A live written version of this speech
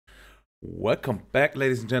Welcome back,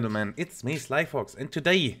 ladies and gentlemen. It's me, SlyfoX, and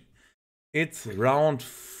today it's round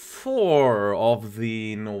 4 of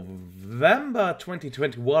the November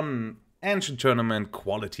 2021 Ancient Tournament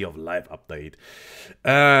Quality of Life update.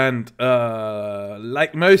 And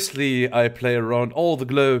like mostly, I play around all the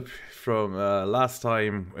globe from last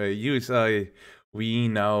time, USA. We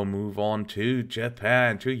now move on to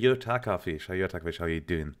Japan, to Yotakafish. Hi, Yotakafish, how are you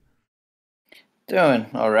doing? Doing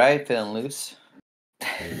alright, feeling loose.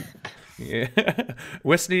 Yeah,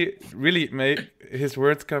 Wesley really made his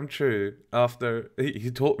words come true after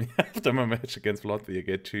he told me after my match against Warlord that you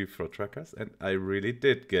get 2 for truckers, and I really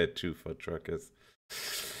did get 2 for truckers.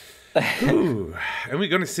 Ooh, and we're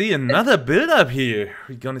gonna see another build-up here.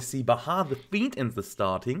 We're gonna see Bahar the Fiend in the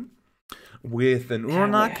starting with an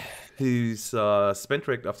Urnak who's spent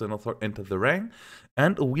wrecked after another entered the rank,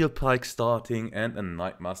 and a Wheel Pike starting and a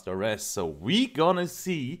Nightmaster rest. So we gonna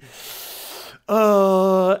see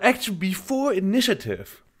actually before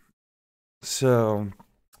initiative. So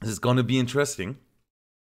this is gonna be interesting.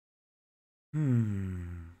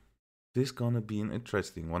 This is gonna be an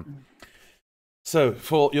interesting one. So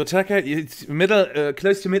for your attacker, it's middle,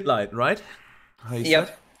 close to midnight, right? How you Yep.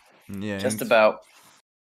 said? Yeah. Just about.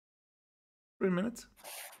 3 minutes.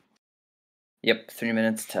 Yep, 3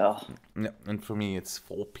 minutes till. Yeah, and for me it's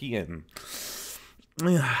 4 p.m.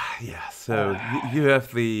 Yeah, so you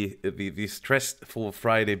have the stressful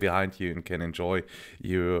Friday behind you and can enjoy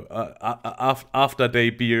your after day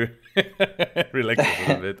beer, relax a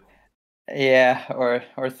little bit. Yeah, or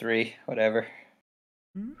 3, whatever.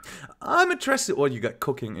 I'm interested what you got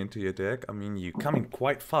cooking into your deck. I mean, you're coming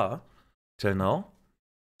quite far till now,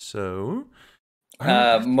 so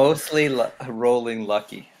Mostly rolling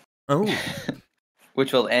lucky. Oh,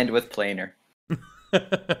 which will end with planar.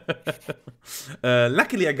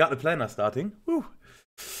 Luckily, I got the planner starting. Woo.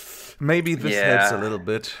 Maybe this helps a little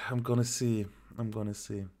bit. I'm gonna see.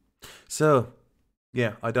 So,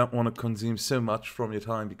 yeah, I don't want to consume so much from your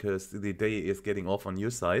time because the day is getting off on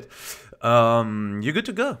your side. You're good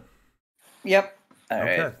to go. Yep. All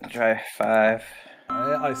right. Try 5.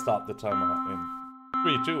 I start the timer in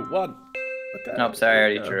 3, 2, 1. Okay. Nope, sorry, I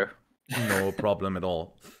already drew. No problem at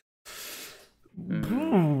all.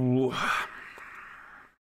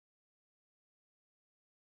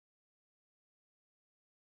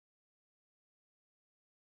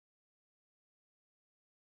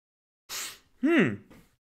 I'm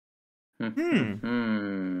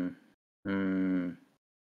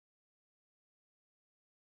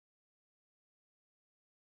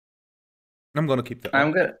gonna keep that.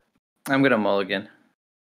 I'm gonna mulligan.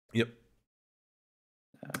 Yep.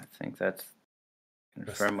 I think that's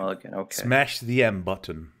confirm mulligan. Okay. Smash the M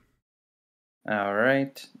button. All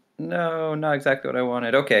right. No, not exactly what I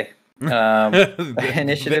wanted. Okay.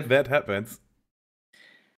 Initiative. That happens.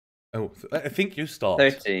 Oh, I think you start.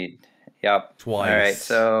 13. Yep. Twice. All right.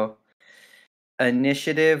 So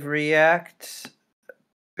initiative react.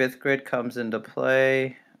 5th grid comes into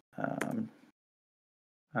play.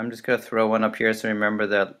 I'm just gonna throw one up here so remember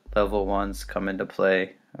that level 1s come into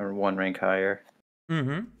play or 1 rank higher.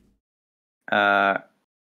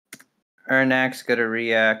 Ernak's gonna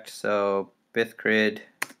react, so 5th grid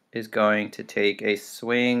is going to take a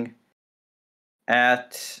swing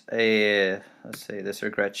at a, let's say, this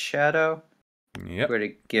Regret Shadow. Yep. We're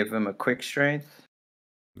to give him a quick strength.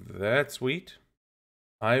 That's sweet.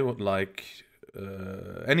 I would like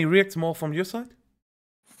any reacts more from your side?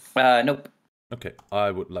 Nope. Okay,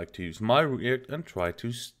 I would like to use my react and try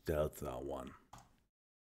to stealth that one.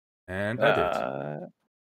 And I did.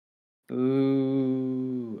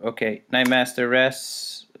 Ooh. Okay, Nightmaster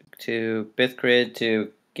rests to 5th grid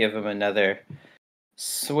to give him another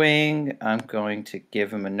swing. I'm going to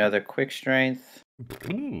give him another quick strength.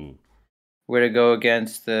 We're to go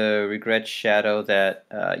against the Regret Shadow that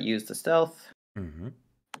used the stealth.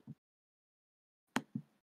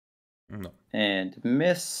 No. And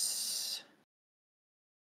miss.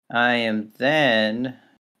 I am then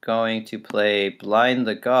going to play Blind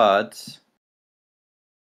the Gods.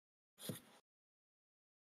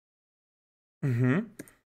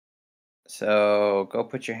 So go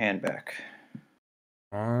put your hand back.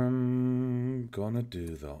 I'm gonna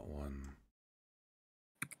do that one.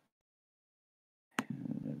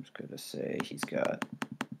 I'm just gonna say he's got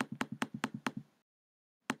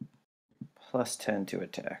 +10 to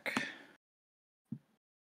attack.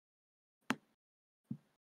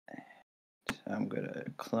 I'm gonna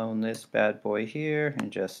clone this bad boy here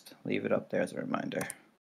and just leave it up there as a reminder.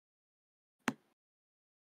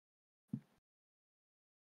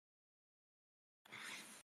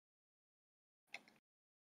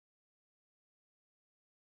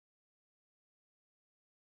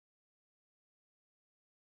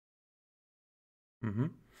 Mm-hmm.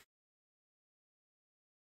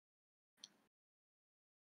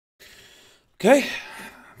 Okay,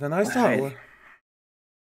 then I start. Right.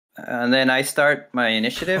 And then I start my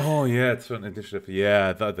initiative. Oh yeah, it's an initiative.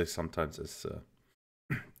 Yeah, that sometimes is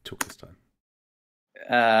took this time.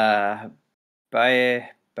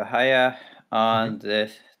 Bahaya on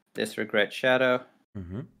this regret shadow.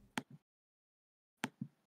 Mm-hmm.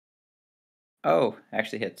 Oh,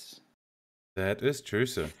 actually hits. That is true,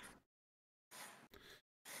 sir.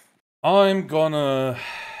 I'm gonna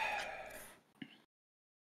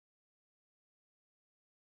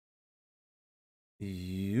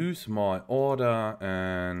use my order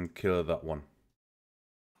and kill that one.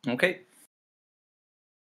 Okay.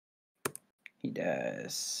 He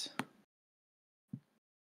does.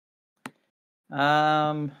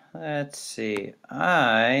 Let's see.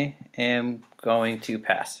 I am going to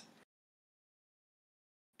pass.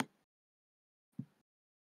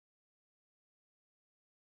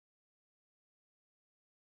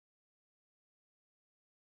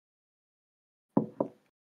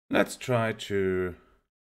 Let's try to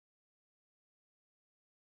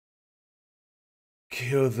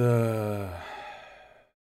kill the.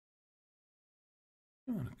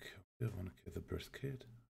 I want to kill the birth kid.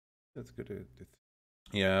 That's good.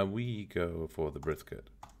 Yeah, we go for the birth kid.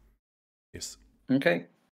 Yes. Okay.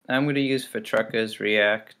 I'm going to use Fatruka's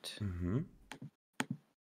react. Mm-hmm.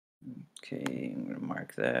 Okay, I'm going to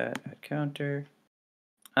mark that at counter.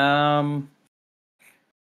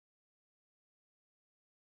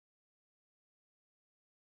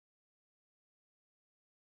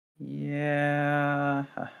 Yeah.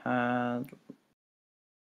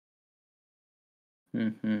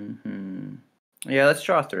 Yeah, let's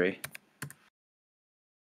draw 3.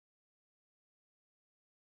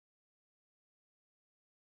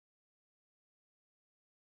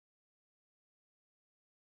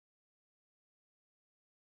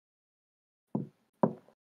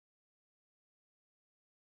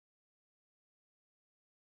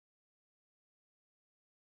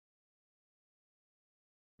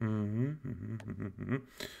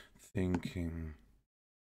 Thinking.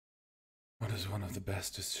 What is one of the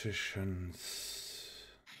best decisions?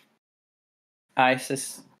 I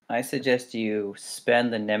suggest you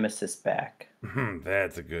spend the Nemesis back.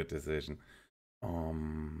 That's a good decision.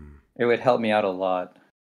 It would help me out a lot.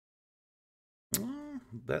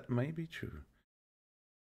 That may be true.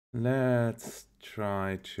 Let's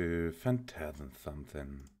try to phantasm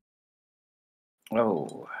something.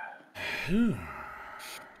 Oh.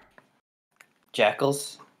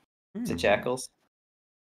 Jackals? Is it jackals?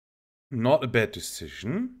 Not a bad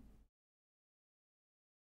decision.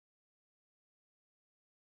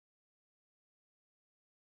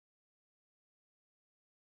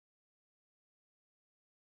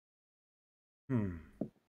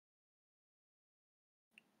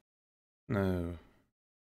 No.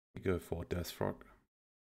 We go for Death Frog.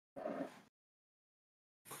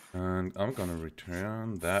 And I'm gonna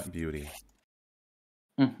return that beauty.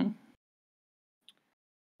 Mm-hmm.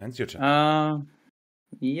 And your turn.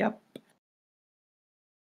 Yep.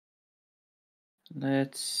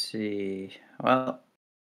 Let's see. Well,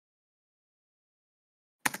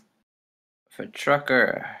 for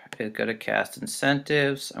Trucker, it's got to cast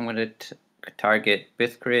incentives. I'm going to target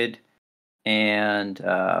Bithgrid and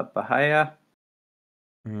Bahaya.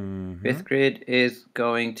 Bithgrid is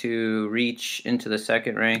going to reach into the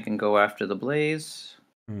second rank and go after the Blaze.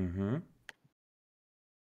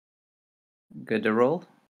 Good to roll?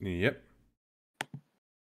 Yep.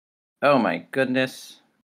 Oh my goodness.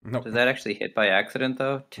 Nope. Does that actually hit by accident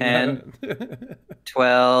though? 10,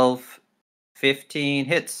 12, 15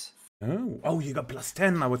 hits. Oh, you got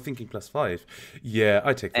 +10. I was thinking +5. Yeah,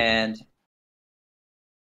 I take that. And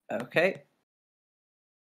okay.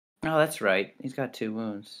 Oh, that's right. He's got 2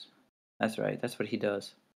 wounds. That's right. That's what he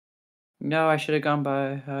does. No, I should have gone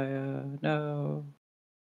by. No.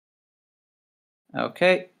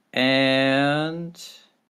 Okay. And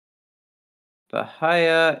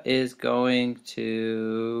Bahaya is going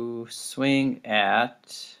to swing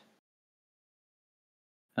at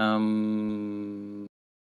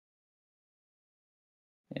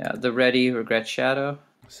yeah, the ready regret shadow.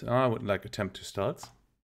 So I would like attempt to start.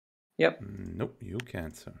 Yep. Nope, you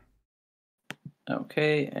can't, sir.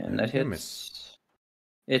 Okay, and that you hits. miss.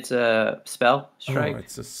 It's a spell strike. Oh,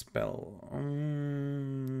 it's a spell.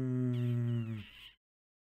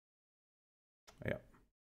 Yeah.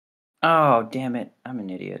 Oh, damn it. I'm an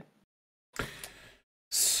idiot.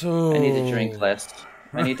 So I need to drink less.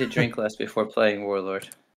 I need to drink less before playing Warlord.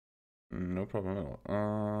 No problem at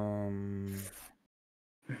all.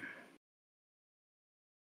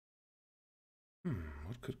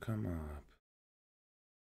 What could come up?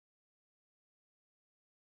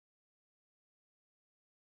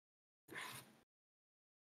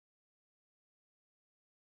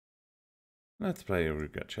 Let's play a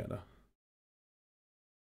regret shadow.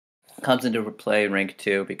 Comes into play in rank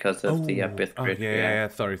 2 because of the Oh, Bith grid. yeah.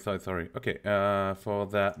 Sorry. Okay. For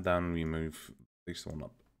that, then we move this one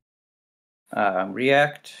up.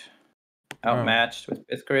 React, outmatched with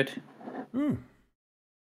Bith grid.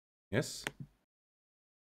 Yes.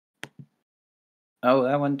 Oh,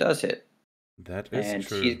 that one does hit. That is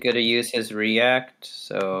true. And he's going to use his react,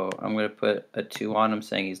 so I'm going to put a 2 on him,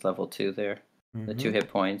 saying he's level 2 there. The 2 hit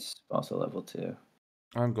points, also level 2.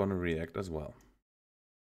 I'm going to react as well.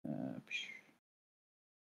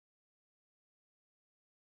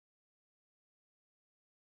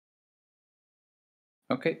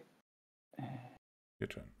 Okay. Your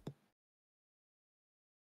turn.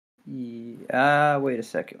 Wait a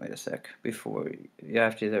sec. Before you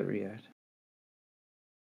have to do that react.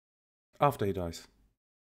 After he dies.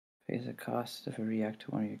 Pays the cost of a react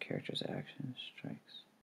to one of your character's actions, strikes.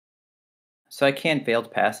 So I can't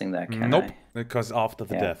veiled passing that, can I? Nope, because after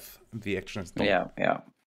the death, the action is done. Yeah.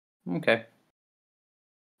 Okay.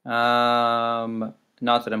 Not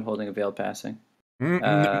that I'm holding a veiled passing.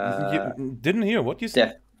 You didn't hear what you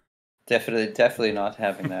said? Definitely not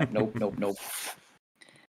having that. Nope.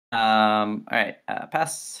 Alright,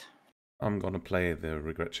 pass. I'm gonna play the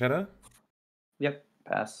regret shadow. Yep,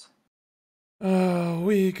 pass.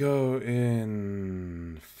 We go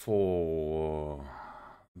in for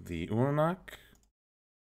the Urnak.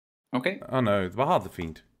 Okay. Oh no, the Bahar the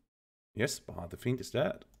Fiend. Yes, Bahar the Fiend is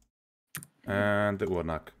dead. And the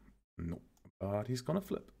Urnak. No, but he's gonna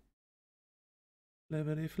flip.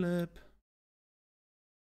 Flippity flip.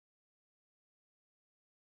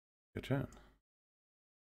 Your turn.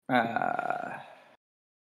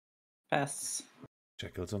 Pass.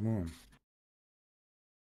 Jackals of Moon.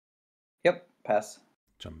 Yep, pass.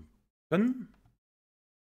 Jumpin'.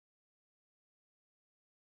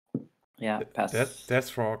 Yeah, pass. Death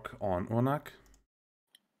Frog on Urnak.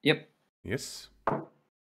 Yep. Yes.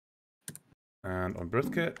 And on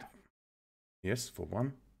Birthcat. Yes, for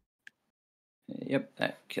 1. Yep,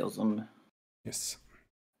 that kills him. Yes.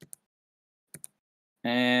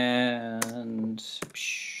 And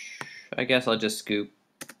I guess I'll just scoop.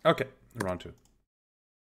 Okay, round 2.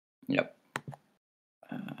 Yep.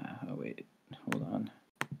 Wait, hold on.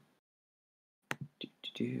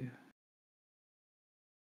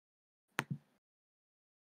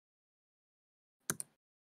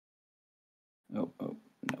 Oh,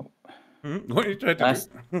 no. What are you trying to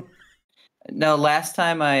do? No, last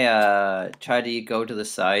time I tried to go to the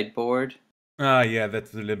sideboard. Yeah,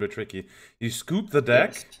 that's a little bit tricky. You scoop the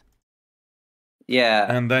deck. Yes.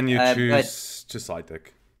 Yeah. And then you choose to side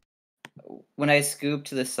deck. When I scooped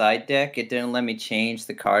to the side deck, it didn't let me change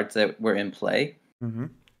the cards that were in play.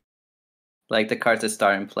 Like the cards that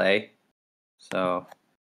start in play. So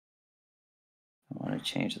I want to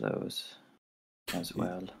change those as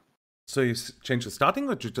well. So you change the starting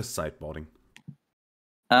or just sideboarding?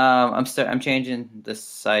 I'm changing the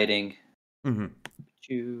siding.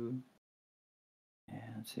 Two.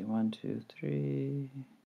 Yeah, let's see, 1, 2, 3.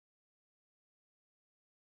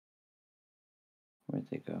 Where'd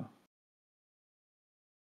they go?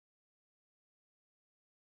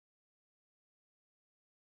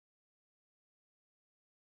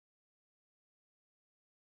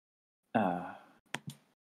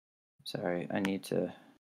 Sorry, I need to.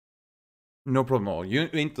 No problem at all. You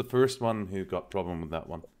ain't the first one who got problem with that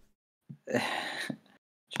one.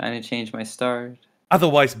 Trying to change my start.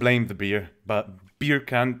 Otherwise, blame the beer, but beer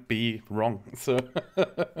can't be wrong. So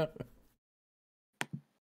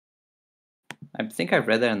I think I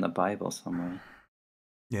read that in the Bible somewhere.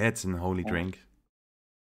 Yeah, it's an holy drink.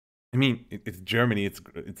 I mean, it's Germany.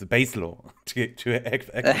 It's a base law to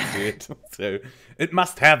execute it, so it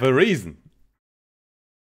must have a reason.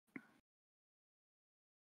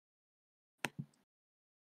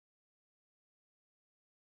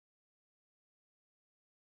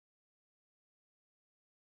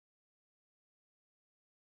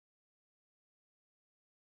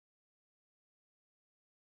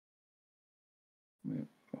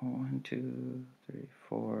 One, 2, 3,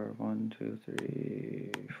 4. 1, 2,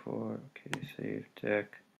 3, 4. Okay, save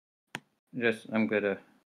deck. I'm gonna.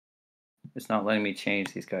 It's not letting me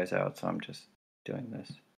change these guys out, so I'm just doing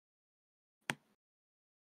this.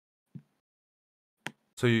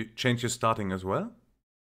 So you change your starting as well?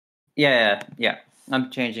 Yeah. I'm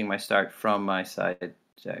changing my start from my side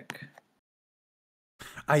deck.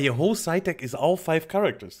 Your whole side deck is all 5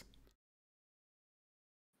 characters.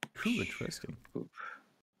 Ooh, interesting.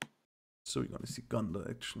 So we're gonna see Gundle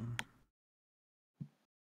action.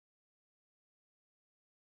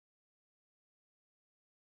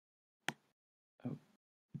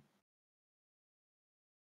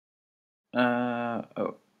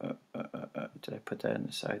 Oh, did I put that in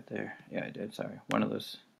the side there? Yeah, I did. Sorry. One of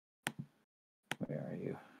those. Where are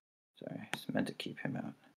you? Sorry, I just meant to keep him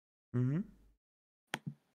out. Mm-hmm.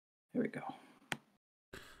 Here we go.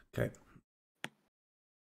 Okay.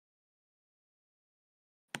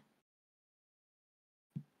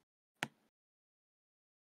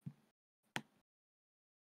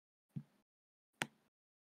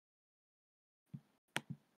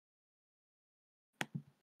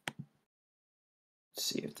 Let's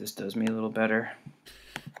see if this does me a little better.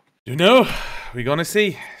 You know, we're gonna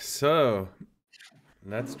see. So,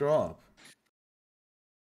 let's drop.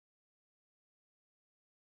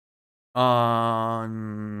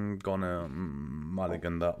 I'm gonna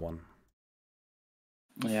mulligan that one.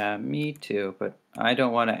 Yeah, me too, but I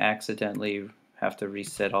don't want to accidentally have to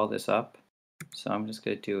reset all this up. So I'm just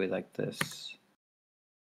going to do it like this.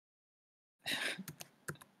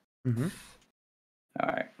 Mm-hmm. All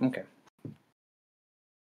right, okay.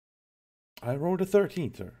 I rolled a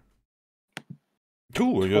 13, sir.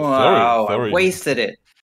 Ooh, you're Wow, I sorry. wasted it.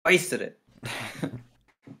 Wasted it.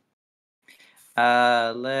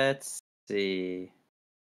 Let's see.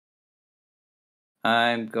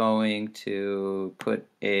 I'm going to put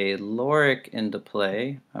a Lorik into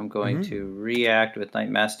play. I'm going to react with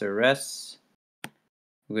Nightmaster Rests.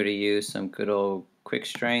 I'm going to use some good old Quick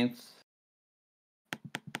Strength.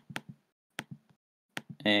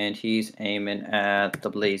 And he's aiming at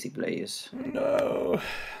the Blazy Blaze. No.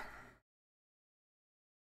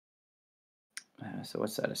 So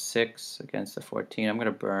what's that, a 6 against the 14? I'm going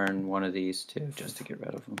to burn one of these too, just to get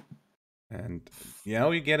rid of them. And yeah,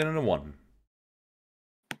 we get it in a 1.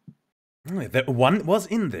 That 1 was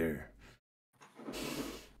in there.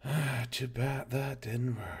 Too bad that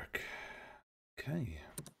didn't work. Okay.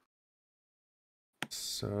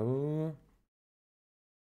 So...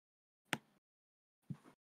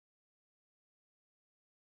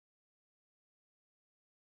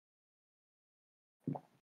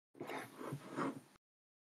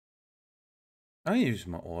 I use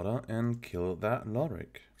my order and kill that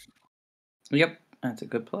Lorik. Yep, that's a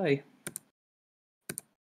good play.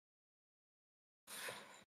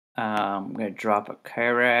 I'm going to drop a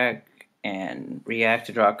Kyrak and react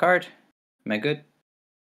to draw a card. Am I good?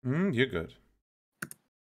 You're good.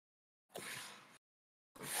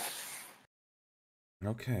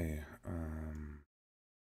 Okay.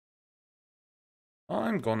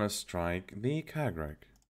 I'm gonna strike the Kyrak.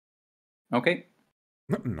 Okay.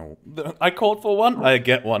 No. I called for 1. I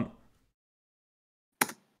get 1.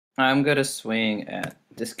 I'm going to swing at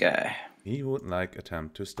this guy. He would like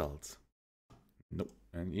attempt to stealth. Nope.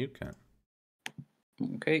 And you can.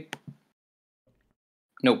 Okay.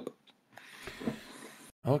 Nope.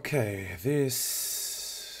 Okay,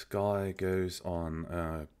 this guy goes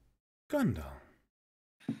on Gunda.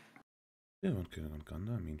 Yeah, what good on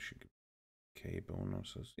Gunda? I mean, she could K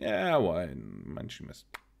bonuses. Yeah, why? Man, she missed.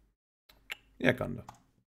 Yeah, Gunda.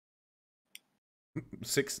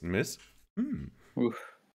 6 miss.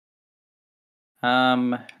 Oof.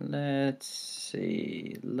 Let's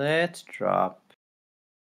see. Let's drop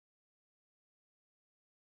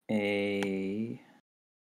a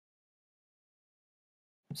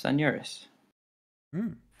Sunuris.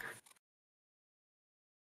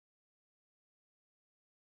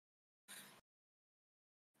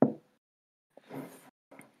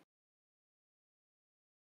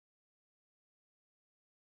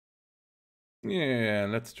 Yeah,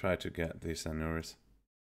 let's try to get these Anuris.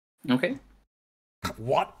 Okay.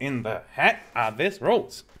 What in the heck are these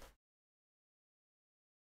rolls?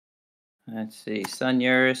 Let's see.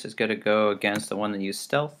 Sunuris is going to go against the one that used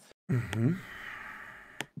stealth.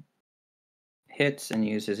 Hits and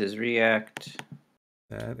uses his react.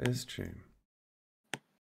 That is true.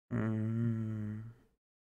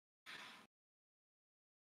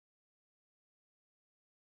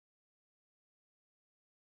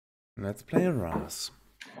 Let's play a Ras.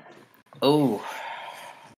 Oh.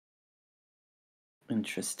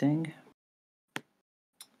 Interesting.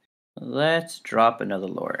 Let's drop another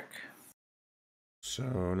Lorik.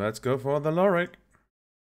 So let's go for the Lorik.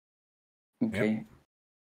 Okay.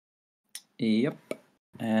 Yep.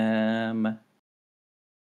 One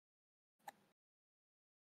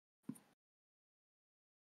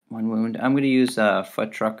wound. I'm going to use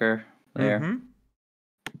Foot Trucker there.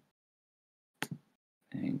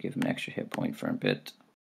 And give him an extra hit point for a bit.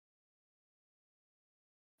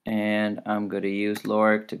 And I'm going to use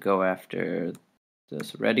Lorik to go after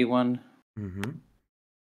this ready one.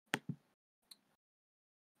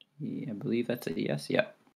 Yeah, I believe that's a yes. Yeah.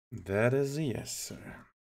 That is a yes, sir.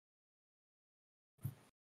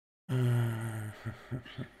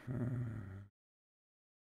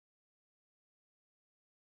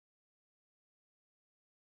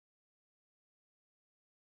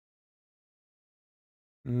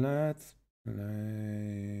 Let's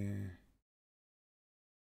play.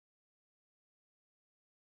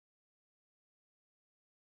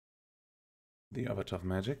 The Avatar of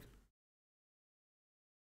Magic.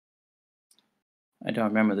 I don't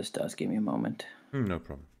remember this does. Give me a moment. No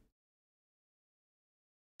problem.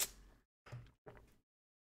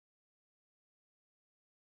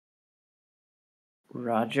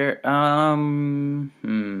 Roger.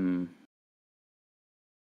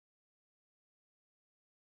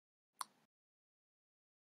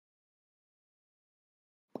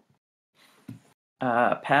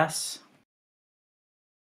 Pass.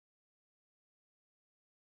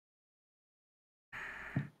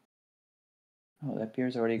 Oh, that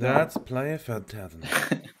beer's already gone. That's play a Phantasm.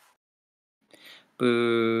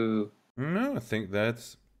 Boo. No, I think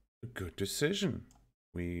that's a good decision.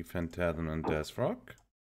 We Phantasm and Death Rock.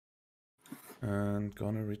 And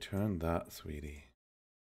gonna return that, sweetie.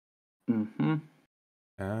 Mm-hmm.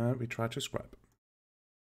 And we try to scrap.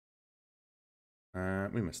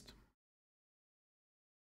 And we missed.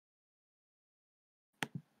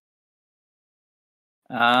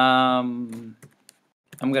 I'm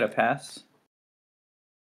gonna pass.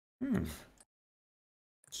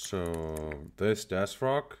 So this Death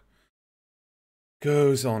Rock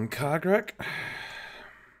goes on Kargrak.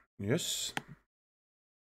 Yes.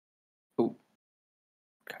 Oh,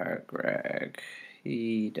 Kargrak.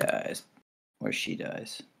 He dies. Or she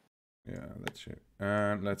dies. Yeah, that's it.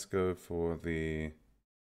 And let's go for the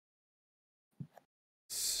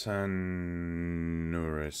Sanuris.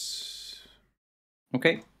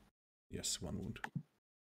 Okay. Yes, 1 wound.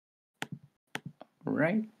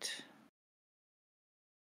 Right.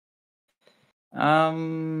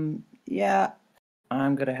 Yeah.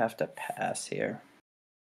 I'm gonna have to pass here.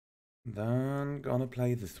 Then gonna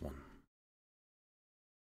play this one.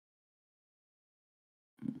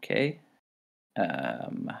 Okay.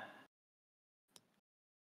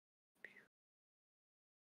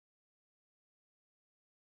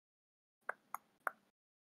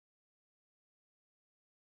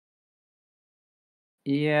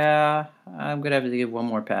 Yeah, I'm gonna have to give one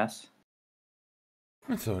more pass.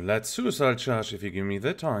 So let's suicide charge if you give me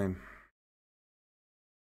the time.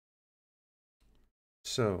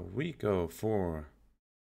 So we go for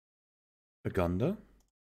a Gunda.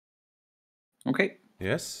 Okay.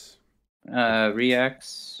 Yes.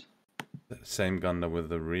 Reacts. Same Gunda with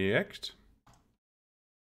the react.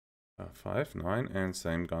 5, 9, and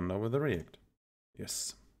same Gunda with the react.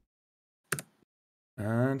 Yes.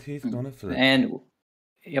 And he's gonna flip. And,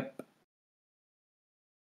 yep.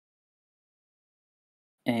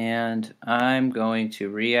 And I'm going to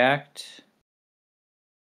react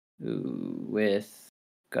with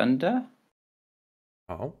Gunda.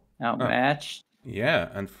 Oh. Outmatched. Yeah,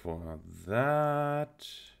 and for that...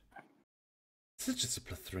 This is just a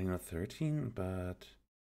 +3 or 13, but...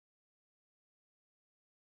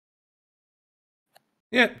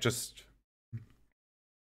 Yeah, just...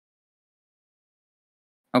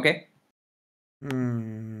 Okay.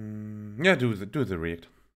 Yeah, do the react.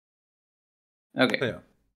 Okay. Yeah.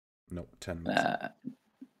 No, 10 misses.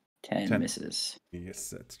 10 misses. Yes,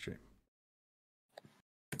 that's true.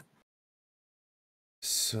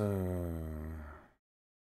 So...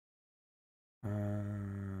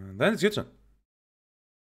 then it's your turn.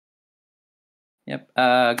 Yep.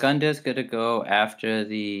 Gunda's gonna go after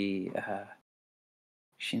the...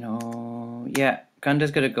 yeah,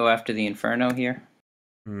 Gunda's gonna go after the Inferno here.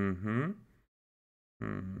 Mm-hmm.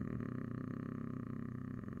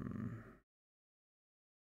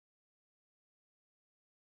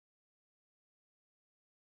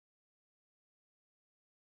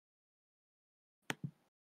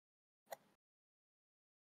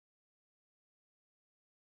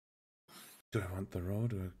 Do I want the roll?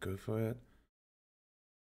 Do I go for it?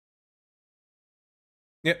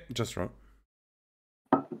 Yep, just roll.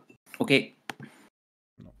 Okay.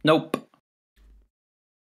 No. Nope.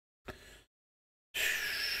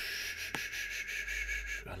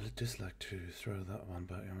 I'd just like to throw that one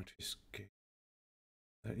back onto escape.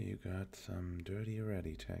 That you got some dirty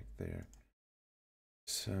ready tag there.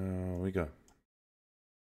 So we go.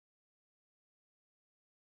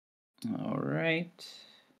 All right.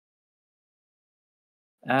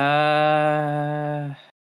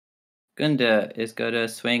 Gunda is gonna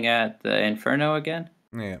swing at the Inferno again.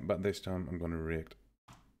 Yeah, but this time I'm gonna react.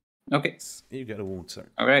 Okay. You get a wound, sir.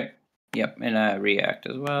 All right. Yep, and I react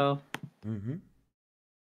as well. Mm-hmm.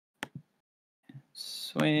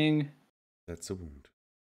 Swing. That's a wound.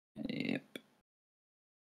 Yep.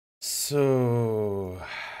 So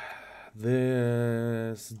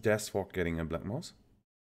this Death Walk getting a Black Moss.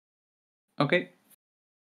 Okay.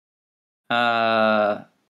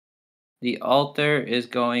 The altar is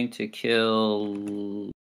going to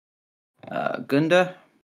kill Gunda.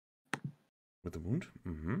 With a wound.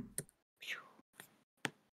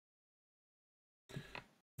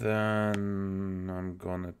 Then I'm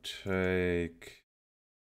gonna take...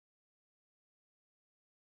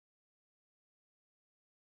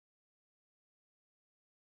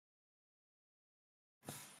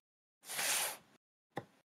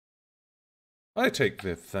 I take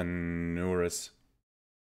the Thanuris.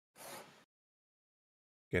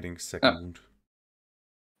 Getting second wound.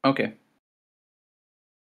 Okay.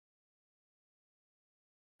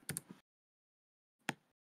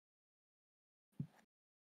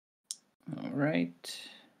 All right.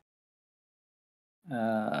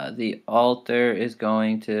 The altar is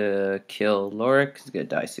going to kill Lorik. He's gonna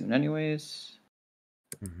die soon anyways.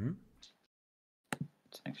 It's an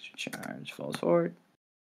extra charge. Falls forward.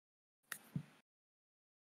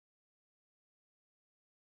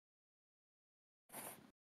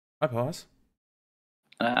 I pass.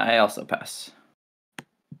 I also pass.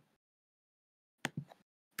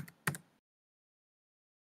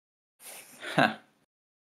 Ha.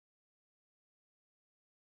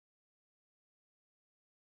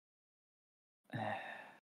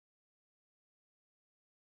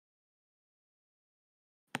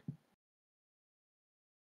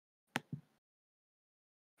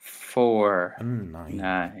 Four.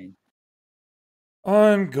 9.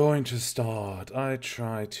 I'm going to start. I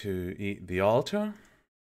try to eat the altar.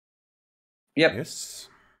 Yep. Yes.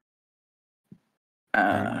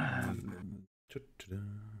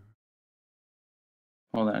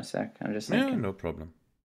 Hold on a sec. I'm just Yeah, thinking. no problem.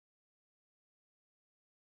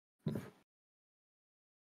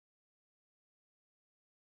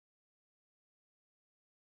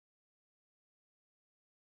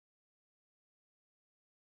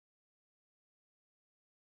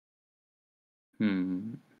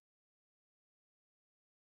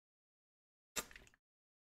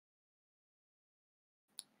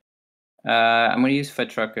 I'm gonna use Foot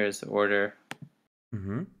Trucker's order.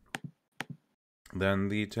 Then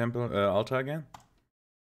the temple altar again.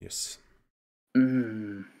 Yes.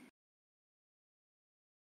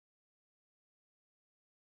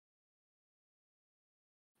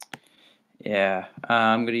 Yeah,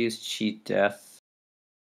 I'm gonna use Cheat Death.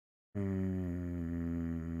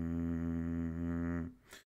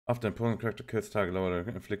 After an opponent character kills target loader,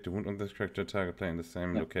 inflict a wound on this character, target playing the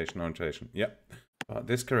same location orientation. Yep. But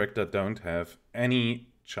this character don't have any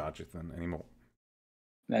charges then anymore.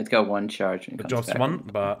 It's got one charge. And just one,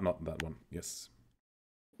 but not that one. Yes.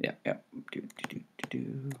 Yeah.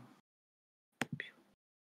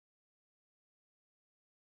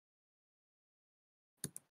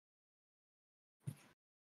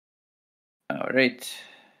 All right.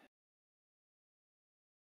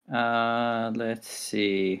 Let's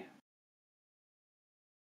see.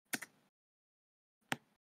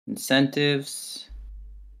 Incentives.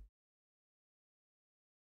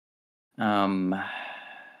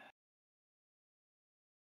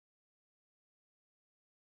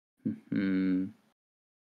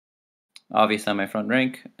 Obviously, on my front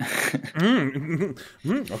rank.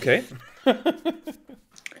 Okay.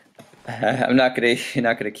 I'm not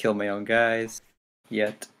gonna kill my own guys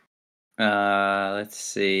yet. Let's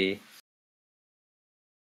see.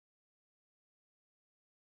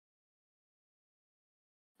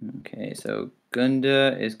 Okay, so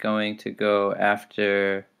Gunda is going to go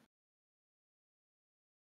after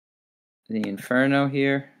the Inferno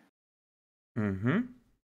here.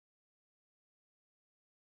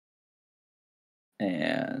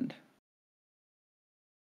 And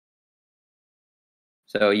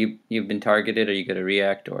so you've been targeted. Are you gonna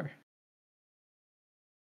react or?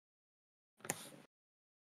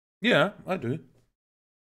 Yeah, I do.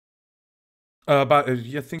 But I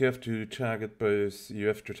think you have to target both. You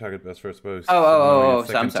have to target both first, both. Oh,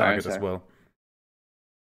 second I'm sorry, target as well.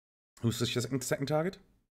 Who's the second target?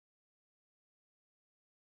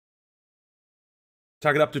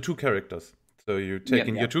 Target up to 2 characters. So you're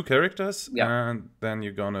taking your 2 characters, and then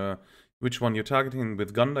you're gonna... Which one you're targeting?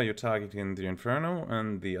 With Gunda, you're targeting the Inferno,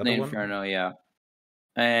 and the other one? The Inferno, yeah.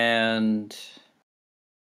 And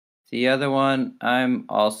the other one, I'm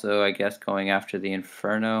also, I guess, going after the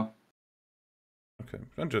Inferno. Okay,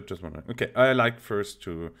 I'm just wondering. Okay, I like first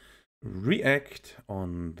to react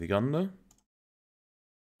on the Gunda.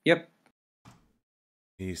 Yep.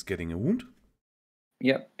 He's getting a wound.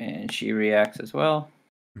 Yep, and she reacts as well.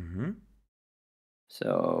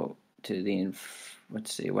 So to the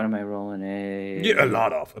let's see, what am I rolling? A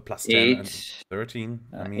lot of a plus 10 and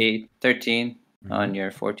 13. 13 on your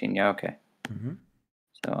 14. Yeah, okay.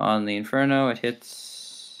 So on the Inferno, it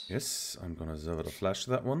hits. Yes, I'm gonna Zelda flash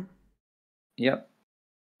that one. Yep.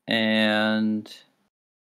 And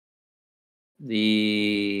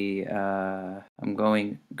the I'm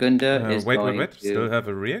going. Gunda is going wait. to. Still have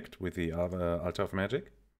a react with the Altar of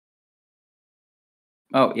Magic.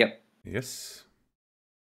 Oh, yep. Yes.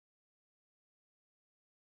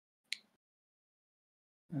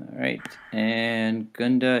 All right. And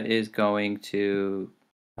Gunda is going to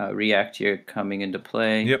react here coming into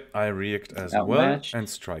play. Yep, I react as Outmatched. well and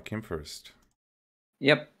strike him first.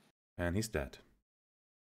 Yep. And he's dead.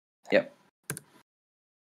 Yep.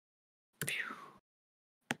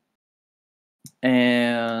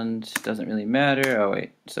 And doesn't really matter. Oh,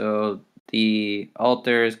 wait. So the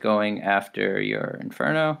altar is going after your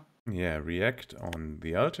Inferno. Yeah, react on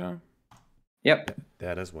the altar. Yep.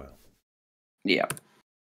 That as well. Yep.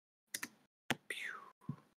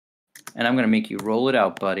 And I'm going to make you roll it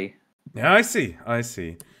out, buddy. Yeah, I see. I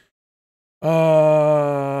see. I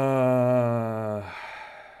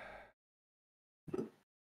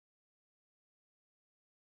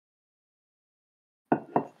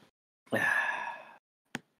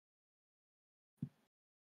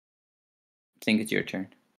think it's your turn.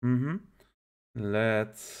 Mm-hmm.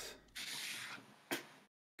 Let's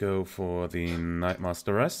go for the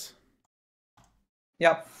Nightmasteress.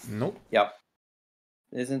 Yep. Nope. Yep.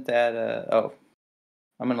 Isn't that oh,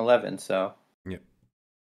 I'm an 11, so. Yep.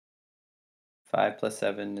 5 plus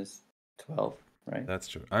 7 is 12, right? That's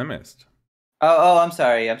true. I missed. Oh, I'm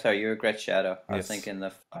sorry. I'm sorry. You regret Shadow. I was Yes. thinking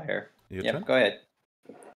the fire. Your Yep, turn? go ahead.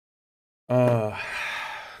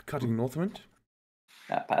 Cutting Northwind.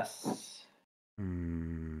 Pass.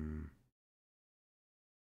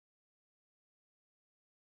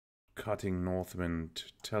 Cutting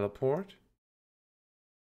Northwind teleport.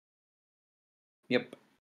 Yep.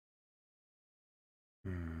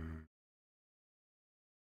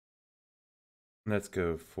 Let's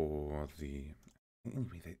go for the.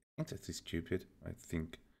 Anyway, I think that's stupid. I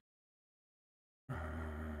think.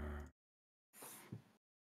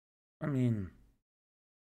 I mean,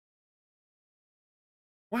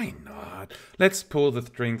 why not? Let's pull the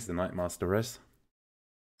strings, the Nightmasteress.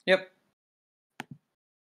 Yep.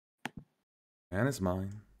 And it's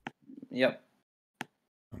mine. Yep.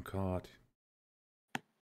 On card.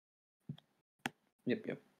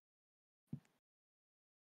 Yep.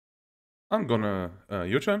 I'm gonna.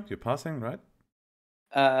 Your turn. You're passing, right?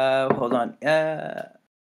 Hold on.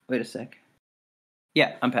 Wait a sec.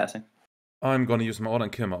 Yeah, I'm passing. I'm gonna use my order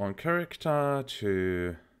and kill my own character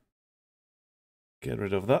to get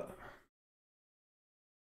rid of that.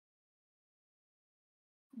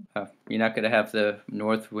 Oh, you're not gonna have the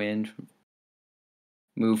North Wind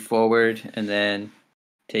move forward and then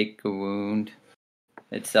take a wound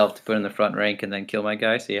itself to put in the front rank and then kill my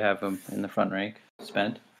guy, so you have him in the front rank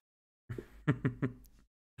spent.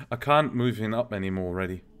 I can't move him up anymore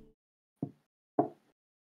already.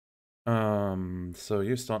 So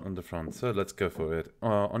you start on the front. So let's go for it.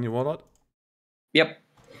 On your Warlord? Yep.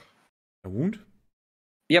 A wound?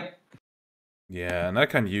 Yep. Yeah, and I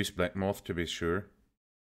can use Black Moth to be sure.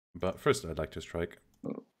 But first I'd like to strike.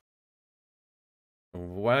 A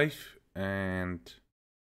wife and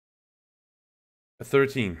a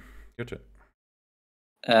 13. Your turn.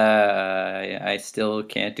 I still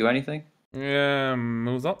can't do anything. Yeah,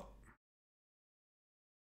 moves up.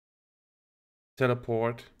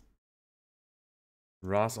 Teleport.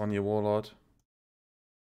 Ras on your Warlord.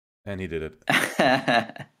 And he did it.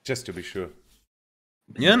 Just to be sure.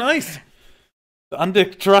 Yeah, nice. The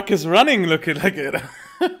undeck truck is running, looking like it.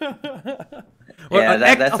 Well,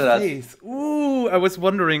 yeah, that's what I was... Ooh, I was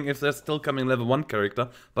wondering if they're still coming level 1 character,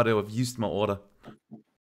 but I have used my order.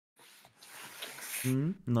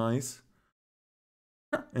 Nice.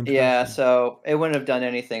 Yeah, so it wouldn't have done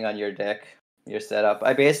anything on your deck, your setup.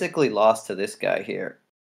 I basically lost to this guy here.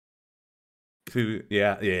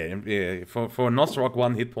 Yeah. For Nosrock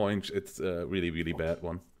 1 hit point, it's a really bad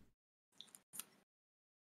one.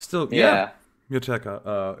 Still, yeah.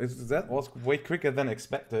 Yotaka, that was way quicker than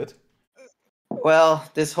expected. Well,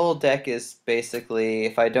 this whole deck is basically,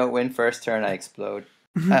 if I don't win first turn, I explode.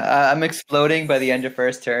 I'm exploding by the end of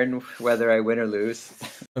first turn, whether I win or lose.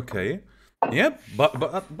 Okay. Yeah,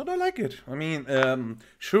 but I like it. I mean,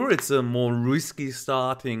 sure, it's a more risky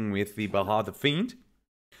starting with the Bahar the Fiend.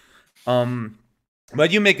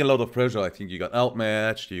 But you make a lot of pressure. I think you got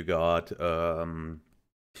outmatched, you got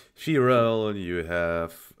Feral, you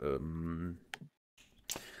have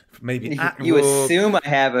maybe you assume I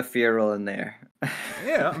have a Feral in there.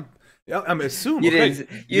 Yeah, I'm assuming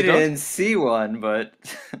you didn't see one, but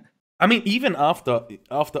I mean, even after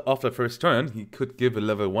first turn, he could give a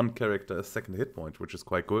level 1 character a second hit point, which is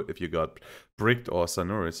quite good if you got Bricked or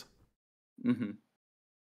Sonoris.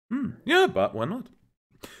 Yeah, but why not?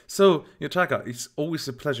 So, Yotaka, it's always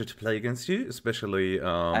a pleasure to play against you, especially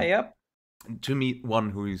Yep. to meet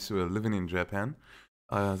one who is living in Japan.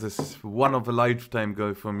 This is one of a lifetime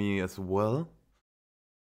goal for me as well.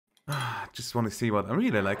 Just want to see what I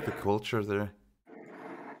really like the culture there.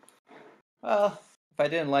 Well, if I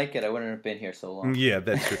didn't like it, I wouldn't have been here so long. Yeah,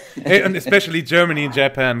 that's true. And especially Germany and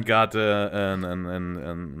Japan got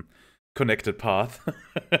an connected path.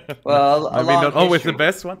 Well, Maybe not always the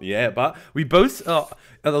best one. Yeah, but we both,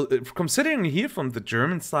 considering here from the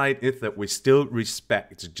German side, is that we still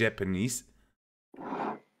respect the Japanese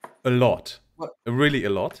a lot. What? Really a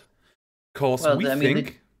lot. Because we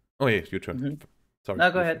think... Oh, yeah, your turn. Mm-hmm. Sorry.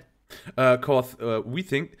 No, go ahead. Because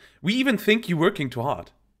we even think you're working too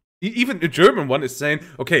hard. Even a German one is saying,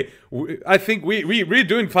 okay, I think we're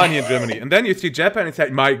doing fine here in Germany. And then you see Japan and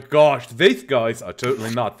say, my gosh, these guys are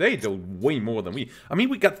totally not. They do way more than we. I mean,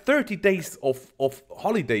 we got 30 days of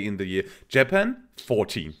holiday in the year. Japan,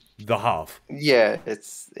 14, the half. Yeah,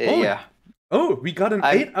 yeah. Oh, we got an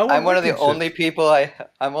 8-hour. I'm one of the only people.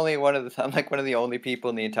 I'm one of the only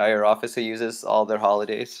people in the entire office who uses all their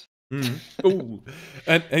holidays. Oh,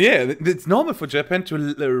 and yeah, it's normal for Japan to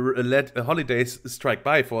let holidays strike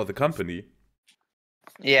by for the company.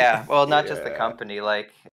 Yeah, well, not just the company.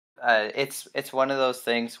 Like, it's one of those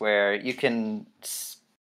things where you can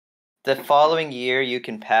the following year you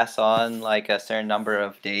can pass on like a certain number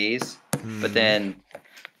of days, but then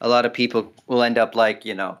a lot of people will end up like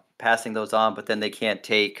passing those on, but then they can't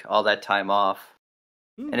take all that time off,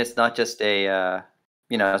 and it's not just a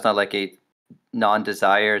it's not like a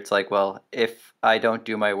non-desire. It's like, well, if I don't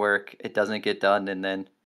do my work, it doesn't get done, and then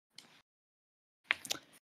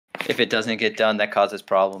if it doesn't get done, that causes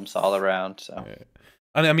problems all around. So,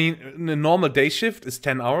 and I mean, the normal day shift is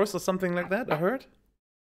 10 hours or something like that. I heard.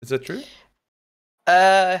 Is that true?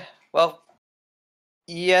 Well,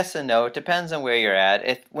 yes and no. It depends on where you're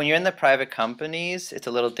at. When you're in the private companies, it's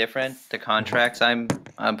a little different. The contracts. I'm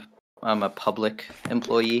a public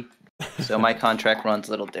employee, so my contract runs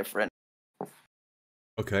a little different.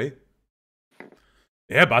 Okay.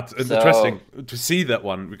 Yeah, but it's interesting to see that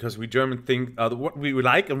one, because we German think what we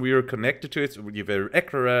like and we are connected to it. So you're very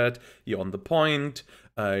accurate. You're on the point.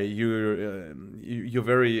 You're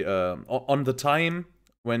very on the time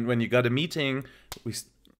when you got a meeting.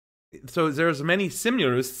 So there's many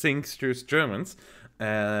similar things to us Germans,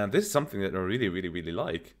 and this is something that I really, really, really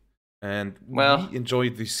like. And we enjoy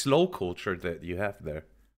the slow culture that you have there.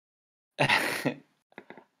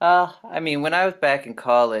 I mean, when I was back in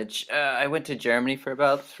college, I went to Germany for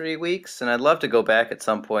about 3 weeks, and I'd love to go back at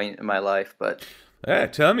some point in my life, but... Yeah,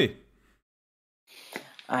 tell me.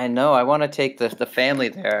 I know, I want to take the family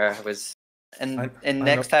there.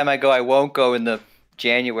 Next time I go, I won't go in the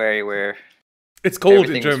January where... It's cold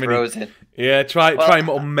in Germany. Frozen. Yeah, try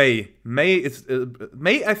more May. May is...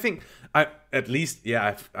 May, I think... I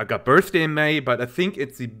got birthday in May, but I think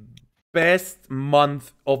it's the best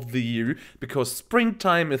month of the year, because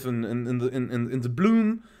springtime is in the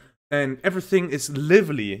bloom, and everything is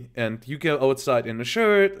lively, and you go outside in a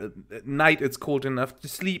shirt. At night it's cold enough to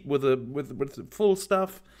sleep with full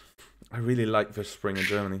stuff. I really like the spring in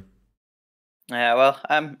Germany. Yeah, well,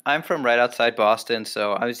 I'm from right outside Boston,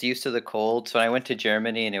 so I was used to the cold. So when I went to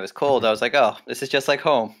Germany and it was cold, I was like, oh, this is just like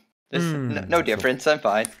home. No difference. I'm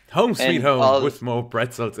fine. Home sweet home with more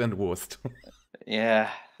pretzels and wurst. Yeah.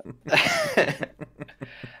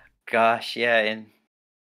 Gosh, yeah, and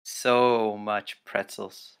so much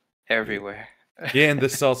pretzels everywhere. Yeah, in the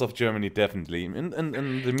south of Germany, definitely. In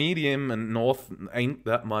the medium and north ain't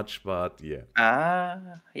that much, but yeah.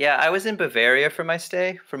 Yeah, I was in Bavaria for my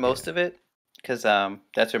stay, for most of it, because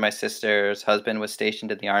that's where my sister's husband was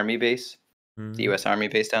stationed at the army base, the U.S. Army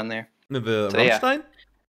base down there. The Rammstein?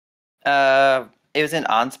 Yeah. It was in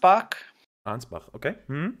Ansbach. Ansbach, okay.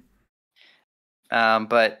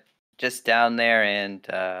 But just down there,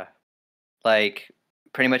 and like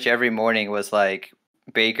pretty much every morning was like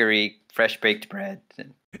bakery, fresh baked bread.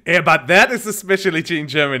 Yeah, but that is a specialty in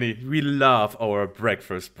Germany. We love our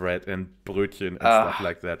breakfast bread and Brötchen and stuff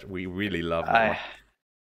like that. We really love that.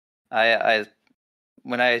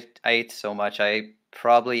 When I ate so much, I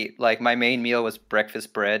probably like my main meal was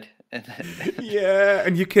breakfast bread. Yeah,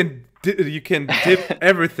 and you can dip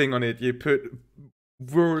everything on it. You put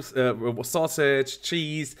sausage,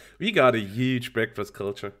 cheese. We got a huge breakfast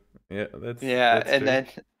culture. Yeah, that's and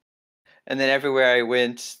true. then everywhere I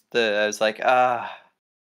went, I was like, I've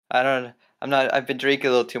been drinking a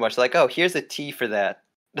little too much. Like, oh, here's a tea for that.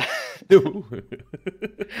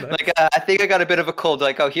 Like, I think I got a bit of a cold.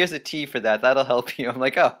 Like, oh, here's a tea for that. That'll help you. I'm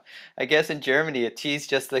like, oh, I guess in Germany a tea's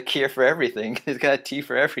just the cure for everything. It's got a tea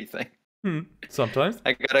for everything. Sometimes.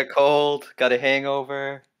 I got a cold, got a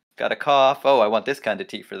hangover, got a cough. Oh, I want this kind of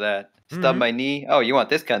tea for that. Stub my knee. Oh, you want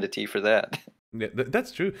this kind of tea for that. Yeah,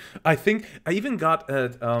 that's true. I think I even got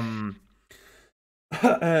a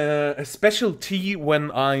special tea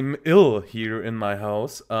when I'm ill here in my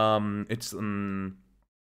house. It's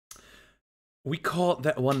we call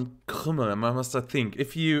that one Krümel. I must think.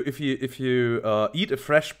 If you eat a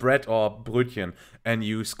fresh bread or Brötchen and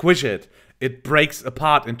you squish it, it breaks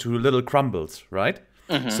apart into little crumbles, right?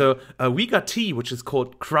 So we got tea, which is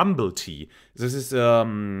called crumble tea. This is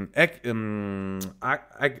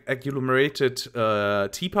agglomerated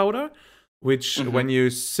tea powder, which when you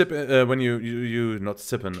sip, when you not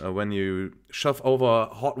sipping, when you shove over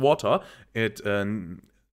hot water, it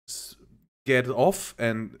get off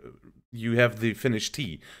and you have the finished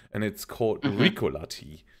tea, and it's called Ricola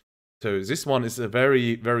tea. So this one is a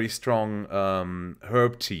very, very strong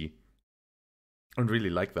herb tea. I really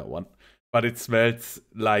like that one. But it smells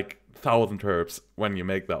like 1,000 herbs when you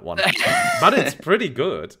make that one. But it's pretty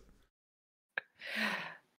good.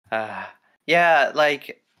 Yeah,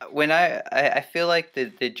 like when I feel like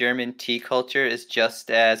the German tea culture is just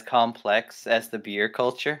as complex as the beer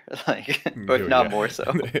culture, like, or if not more so.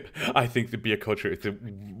 I think the beer culture is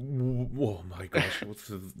oh my gosh, what's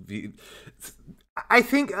I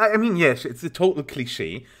think, I mean, yes, it's a total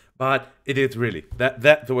cliche, but it is really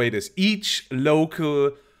that the way it is. Each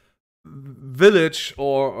local village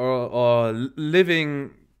or living,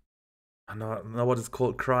 I don't know what it's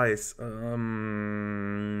called, Christ.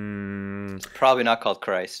 It's probably not called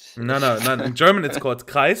Christ. No. In German it's called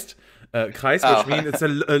Kreis, which means it's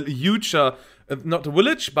a huge, not a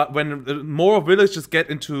village, but when more villages get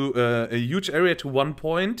into a huge area to one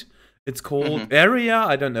point, it's called area.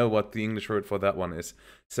 I don't know what the English word for that one is.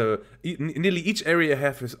 So nearly each area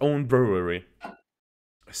has its own brewery.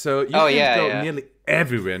 So you can go nearly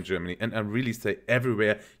everywhere in Germany, and I really say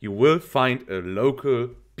everywhere, you will find a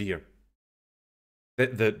local beer.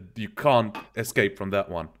 That you can't escape from that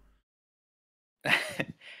one.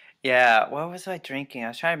 Yeah, what was I drinking? I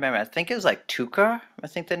was trying to remember. I think it was like Tucher, I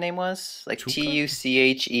think the name was. Like Tucher. I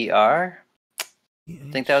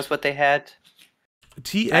think that was what they had.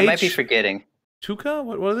 I might be forgetting. Tucher?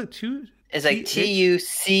 What was it? It's like Tucher,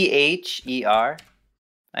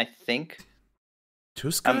 I think.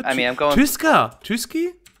 Tusker? I mean, I'm going.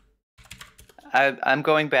 Tuski? I'm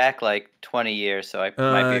going back like 20 years, so I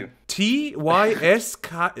might be. Tyskii?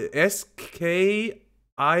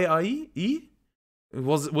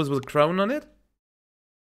 Was a crown on it?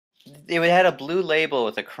 It had a blue label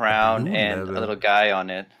with a crown and a little guy on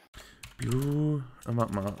it. Blue.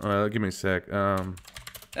 Give me a sec.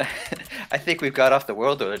 I think we've got off the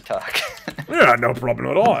world order talk. Yeah, no problem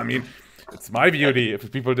at all. I mean, it's my beauty. If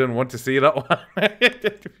people didn't want to see that one,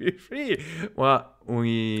 feel free. Well,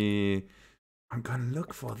 I'm gonna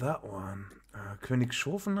look for that one.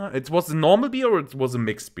 Königshoffener. It was a normal beer or it was a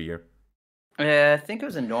mixed beer? Yeah, I think it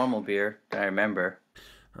was a normal beer. I remember.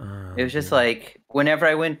 It was just like whenever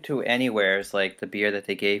I went to anywhere, it's like the beer that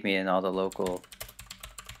they gave me in all the local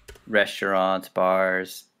restaurants,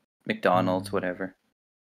 bars, McDonald's, whatever.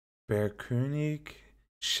 Bergkönig,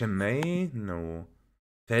 Chimay, no.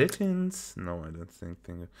 Feltins, no, I don't think.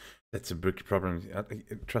 That's a big problem.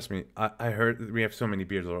 Trust me, I heard we have so many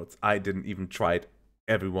beer lords. I didn't even try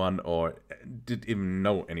everyone or didn't even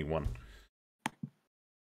know anyone.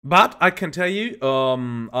 But I can tell you,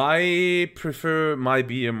 I prefer my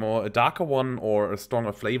beer more a darker one or a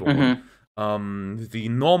stronger flavor one. The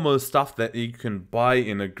normal stuff that you can buy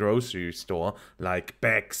in a grocery store, like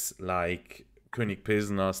Becks, like König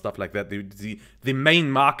Pilsner, stuff like that, the main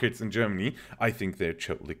markets in Germany, I think they're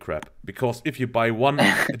totally crap. Because if you buy one,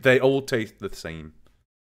 they all taste the same.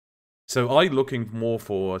 So I'm looking more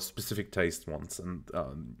for specific taste ones, and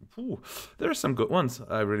there are some good ones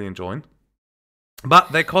I really enjoy.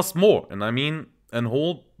 But they cost more, and I mean, a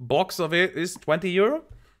whole box of it is 20 euro,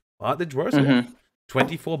 but it's worth it.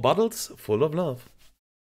 24 bottles full of love.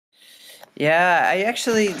 Yeah, I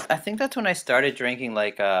think that's when I started drinking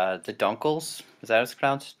like the Dunkels. Is that what it's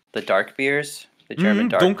pronounced? The dark beers, the German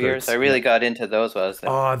dark beers. I really got into those.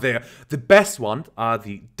 The best ones are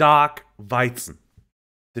the dark Weizen,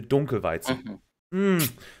 the Dunkelweizen.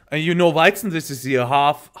 And you know Weizen, this is the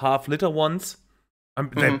half liter ones.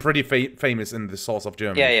 They're pretty famous in the source of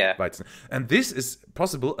Germany. Yeah. Weizen. And this is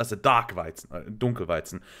possible as a dark Weizen,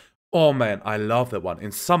 Dunkelweizen. Oh man, I love that one.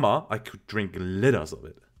 In summer, I could drink liters of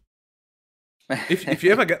it. If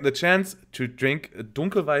you ever get the chance to drink a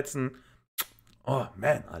Dunkelweizen, oh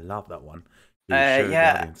man, I love that one.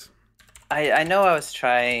 Yeah, I know I was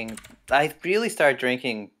trying. I really started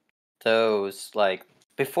drinking those like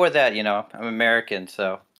before that. You know, I'm American,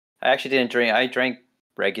 so I actually didn't drink. I drank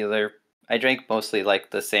regular. I drank mostly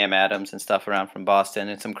like the Sam Adams and stuff around from Boston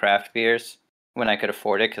and some craft beers when I could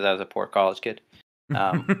afford it because I was a poor college kid.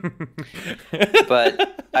 But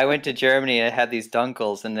I went to Germany and I had these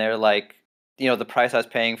Dunkels and they're like, you know, the price I was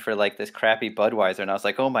paying for like this crappy Budweiser, and I was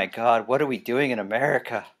like, oh my god, what are we doing in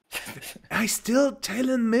America? I still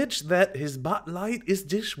telling Mitch that his Bud Light is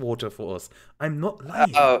dishwater for us. I'm not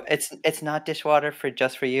lying. Oh, it's not dishwater for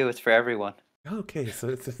just for you. It's for everyone. Okay, so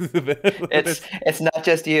it's it's not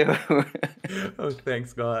just you. Oh,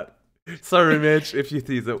 thanks God. Sorry, Mitch, if you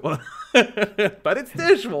see that one, but it's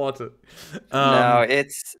dishwater. No,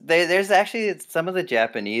 there's actually some of the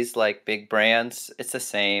Japanese like big brands. It's the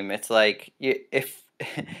same. It's like if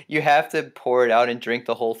you have to pour it out and drink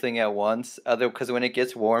the whole thing at once, other because when it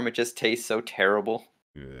gets warm, it just tastes so terrible.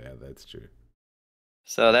 Yeah, that's true.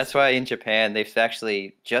 So that's why in Japan they've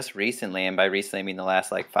actually just recently, and by recently I mean the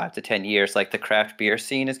last like 5 to 10 years, like the craft beer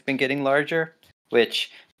scene has been getting larger,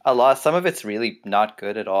 which some of it's really not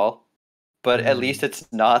good at all, but at least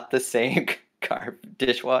it's not the same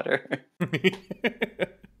dishwater.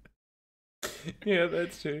 Yeah,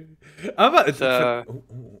 that's true. I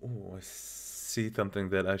see something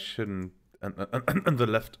that I shouldn't. On the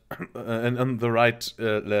left, and on the right,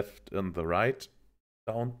 left, on the right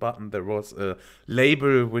down button, there was a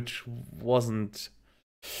label which was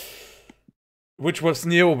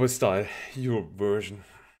Neobe style, your version.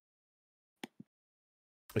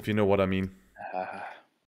 If you know what I mean.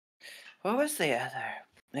 What was the other?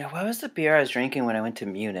 Yeah, what was the beer I was drinking when I went to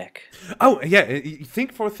Munich? Oh, yeah,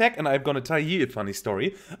 think for a sec, and I'm gonna tell you a funny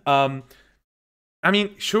story. I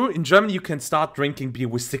mean, sure, in Germany you can start drinking beer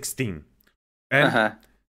with 16. And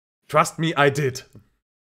trust me, I did.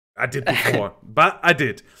 I did before, but I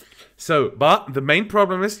did. So, but the main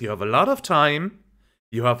problem is you have a lot of time,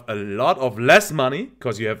 you have a lot of less money,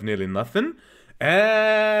 because you have nearly nothing,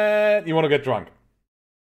 and you want to get drunk.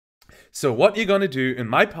 So what you're gonna do, in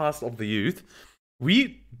my past of the youth,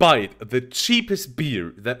 we buy the cheapest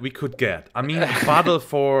beer that we could get. I mean, a bottle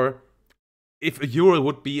for, if €1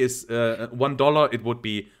 would be $1, it would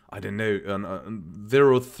be, I don't know,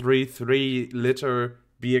 0.33 liter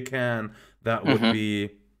beer can. That would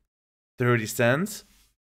be 30 cents,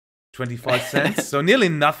 25 cents, so nearly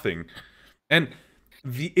nothing. And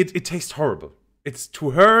it tastes horrible. It's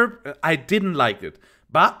too herb. I didn't like it,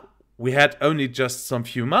 but we had only just some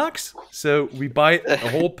few marks, so we buy a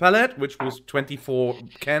whole pallet, which was 24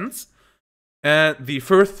 cans. And the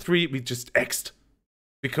first 3 we just X'd,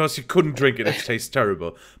 because you couldn't drink it, it tastes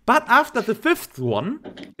terrible. But after the 5th one,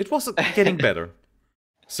 it was getting better.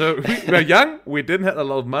 So we were young, we didn't have a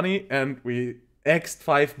lot of money, and we X'd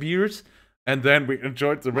 5 beers, and then we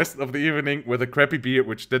enjoyed the rest of the evening with a crappy beer,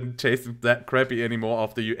 which didn't taste that crappy anymore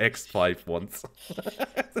after you X'd 5 once.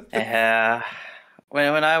 Yeah.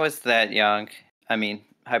 When I was that young, I mean,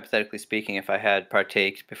 hypothetically speaking, if I had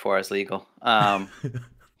partaked before I was legal,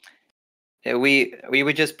 we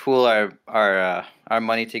would just pool our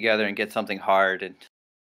money together and get something hard and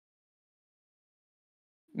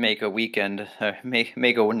make a weekend, make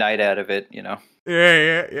a night out of it, you know.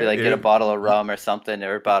 Yeah. Like get a bottle of rum or something,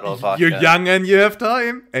 or a bottle of vodka. You're young and you have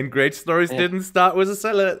time, and great stories didn't start with a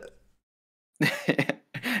salad.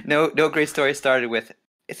 No great story started with.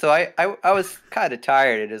 So I was kind of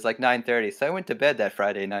tired. It was like 9:30, so I went to bed that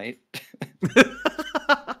Friday night.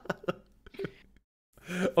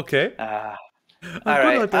 Okay. All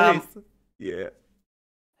right. Yeah.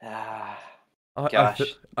 Gosh.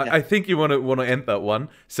 I think you want to end that one.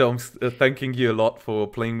 So I'm thanking you a lot for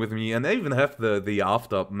playing with me, and I even have the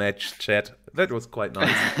after match chat. That was quite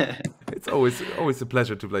nice. It's always a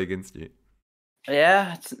pleasure to play against you.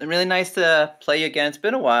 Yeah, it's really nice to play you again. It's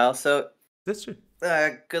been a while, so that's true.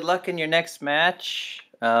 Good luck in your next match.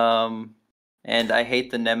 And I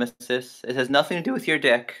hate the Nemesis. It has nothing to do with your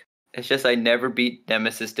deck. It's just I never beat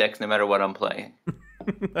Nemesis decks no matter what I'm playing.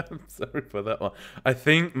 I'm sorry for that one. I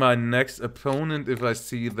think my next opponent, if I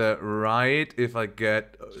see that right, if I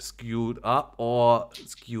get skewed up or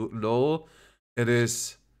skewed low, it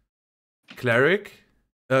is Celtic,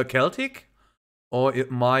 or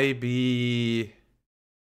it might be,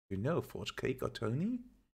 Forge Cake or Tony?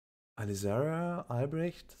 Alizara,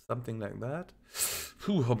 Albrecht, something like that.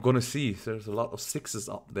 Whew, I'm gonna see. There's a lot of 6s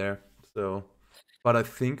up there. So, but I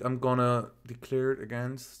think I'm gonna declare it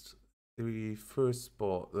against the first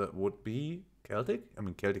spot. That would be Celtic. I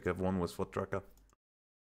mean, Celtic have won was for Tracker.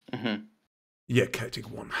 Yeah, Celtic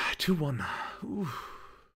won 2-1.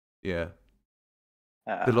 Yeah.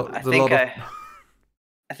 I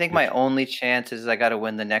think my only chance is I got to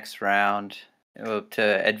win the next round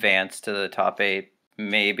to advance to the top 8.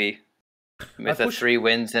 Maybe with 3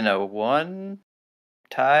 wins and a 1.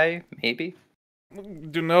 tie, maybe.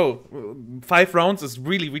 You know, 5 rounds is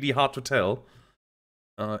really, really hard to tell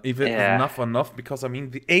if it is enough or not, because I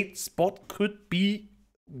mean the 8th spot could be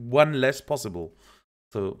one less possible.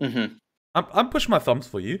 So I'm pushing my thumbs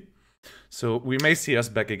for you. So we may see us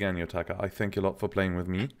back again, Yotaka. I thank you a lot for playing with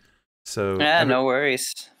me. So no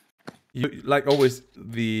worries. You, like always,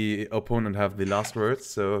 the opponent have the last words.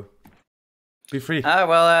 So be free.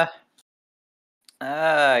 Well,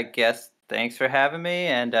 I guess thanks for having me,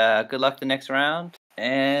 and good luck the next round.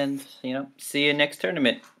 And you know, see you next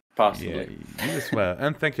tournament, possibly. Yeah, you as well.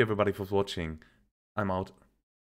 And thank you everybody for watching. I'm out.